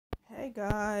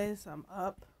Guys, I'm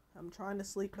up. I'm trying to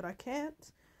sleep, but I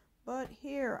can't. But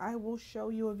here, I will show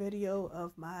you a video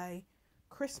of my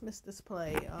Christmas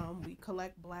display. We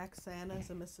collect black Santas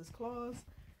and Mrs. Claus.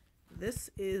 This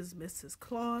is Mrs.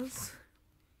 Claus.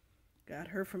 Got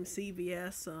her from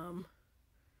CVS.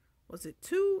 Was it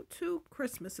two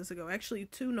Christmases ago? Actually,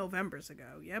 2 Novembers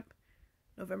ago. Yep.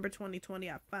 November 2020.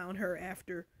 I found her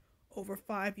after over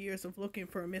 5 years of looking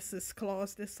for a Mrs.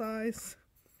 Claus this size.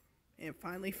 And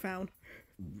finally found,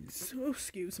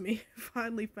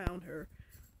 finally found her.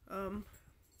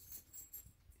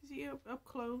 See up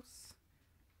close,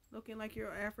 looking like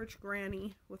your average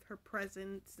granny with her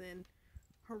presents and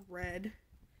her red.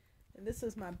 And this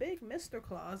is my big Mr.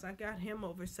 Claus. I got him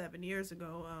over 7 years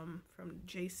ago, from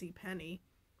J.C. Penney.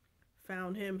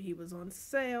 Found him, he was on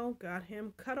sale, got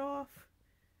him cut off.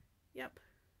 Yep.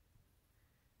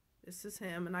 This is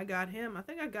him, and I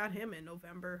think I got him in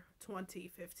November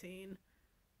 2015.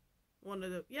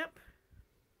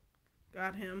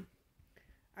 Got him.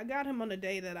 I got him on the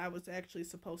day that I was actually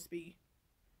supposed to be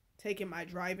taking my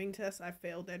driving test. I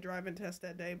failed that driving test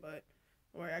that day, but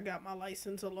I got my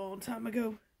license a long time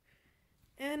ago.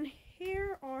 And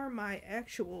here are my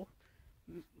actual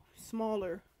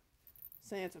smaller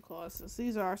Santa Clauses.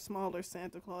 These are our smaller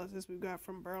Santa Clauses we've got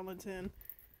from Burlington.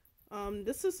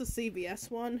 This is the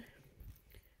CVS one.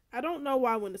 I don't know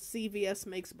why when the CVS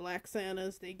makes black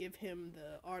Santas, they give him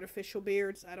the artificial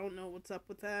beards. I don't know what's up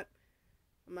with that.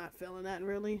 I'm not feeling that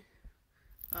really.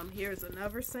 Here's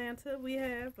another Santa we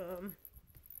have,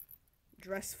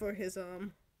 dressed for his,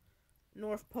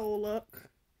 North Pole look.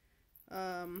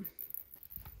 All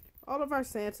of our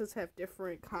Santas have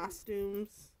different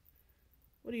costumes.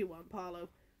 What do you want, Paulo?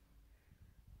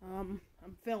 I'm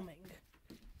filming.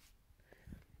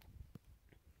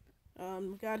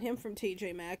 Got him from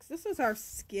TJ Maxx. This is our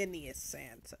skinniest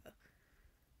Santa.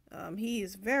 He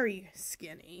is very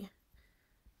skinny.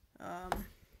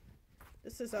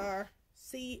 This is our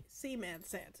Seaman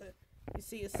Santa. You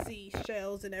see his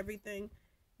seashells and everything.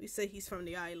 We say he's from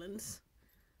the islands.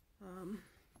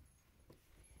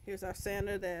 Here's our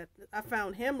Santa that I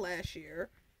found him last year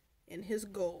in his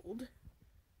gold.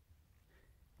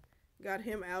 Got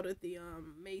him out at the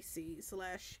Macy's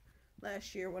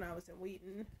last year when I was in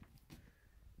Wheaton.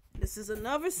 This is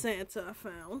another Santa I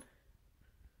found.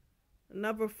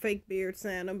 Another fake beard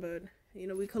Santa, but, you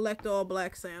know, we collect all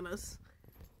black Santas.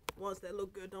 Ones that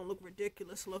look good, don't look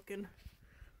ridiculous looking.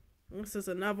 This is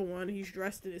another one. He's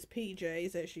dressed in his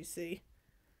PJs, as you see.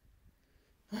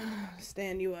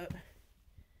 Stand you up.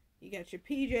 You got your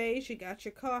PJs, you got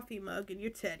your coffee mug, and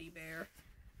your teddy bear.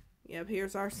 Yep,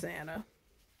 here's our Santa.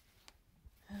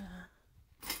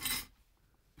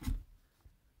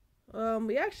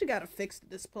 We actually got to fix the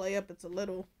display up. It's a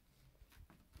little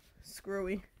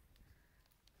screwy.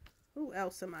 Who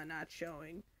else am I not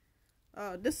showing?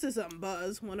 This is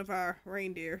Buzz, one of our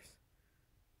reindeers.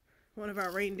 One of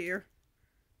our reindeer.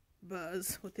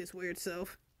 Buzz, with his weird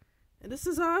self. And this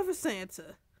is our other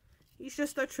Santa. He's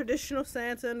just a traditional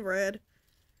Santa in red.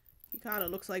 He kind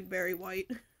of looks like Barry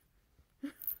White.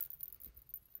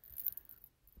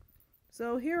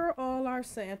 So here are all our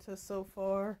Santas so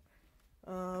far.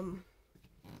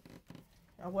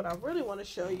 What I really want to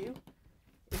show you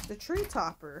is the tree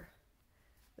topper.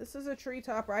 This is a tree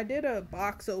topper. I did a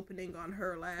box opening on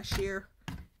her last year.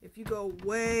 If you go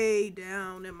way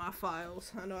down in my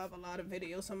files, I know I have a lot of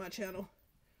videos on my channel.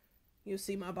 You'll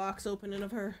see my box opening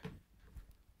of her.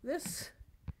 This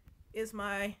is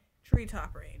my tree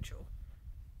topper angel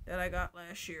that I got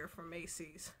last year from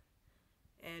Macy's.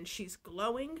 And she's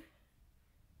glowing.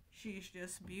 She's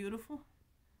just beautiful.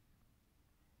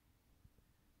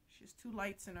 She has 2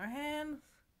 lights in her hands.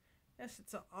 Yes,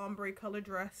 it's an ombre color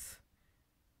dress.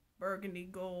 Burgundy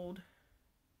gold.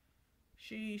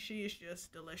 She is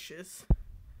just delicious.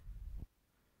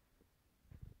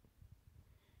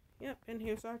 Yep, and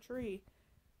here's our tree.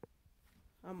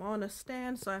 I'm on a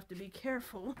stand, so I have to be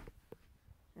careful.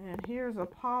 And here's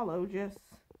Apollo just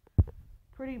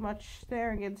pretty much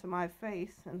staring into my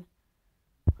face and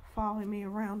following me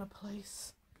around the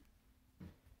place.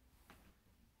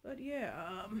 But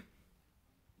yeah,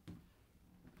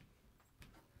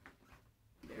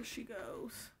 there she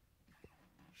goes.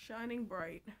 Shining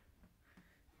bright.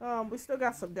 We still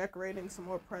got some decorating, some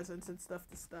more presents and stuff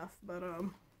to stuff, but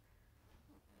other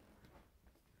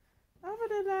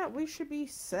than that, we should be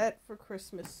set for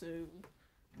Christmas soon.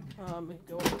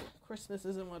 Christmas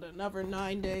is in another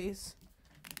 9 days.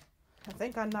 I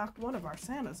think I knocked one of our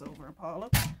Santas over,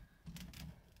 Apollo.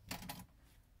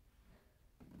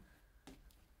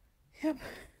 Yep.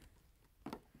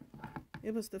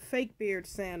 It was the fake beard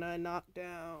Santa I knocked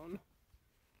down.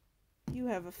 You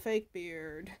have a fake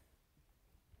beard.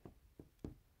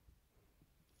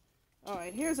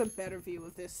 Alright, here's a better view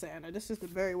of this Santa. This is the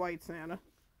Barry White Santa.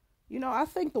 You know, I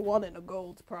think the one in the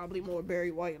gold's probably more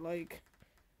Barry White-like.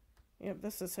 Yep,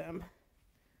 this is him.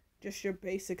 Just your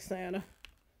basic Santa.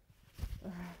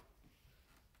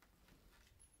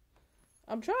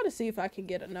 I'm trying to see if I can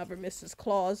get another Mrs.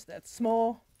 Claus that's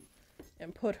small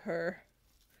and put her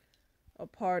a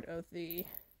part of the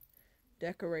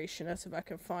decoration. That's if I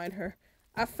can find her.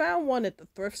 I found one at the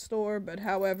thrift store, but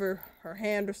however, her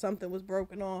hand or something was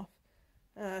broken off.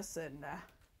 I said, nah,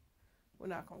 we're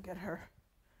not going to get her.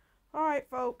 All right,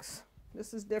 folks.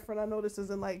 This is different. I know this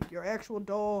isn't like your actual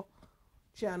doll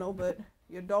channel, but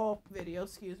your doll video,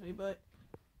 excuse me. But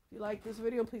if you like this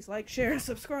video, please like, share, and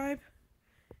subscribe.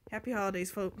 Happy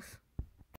holidays, folks.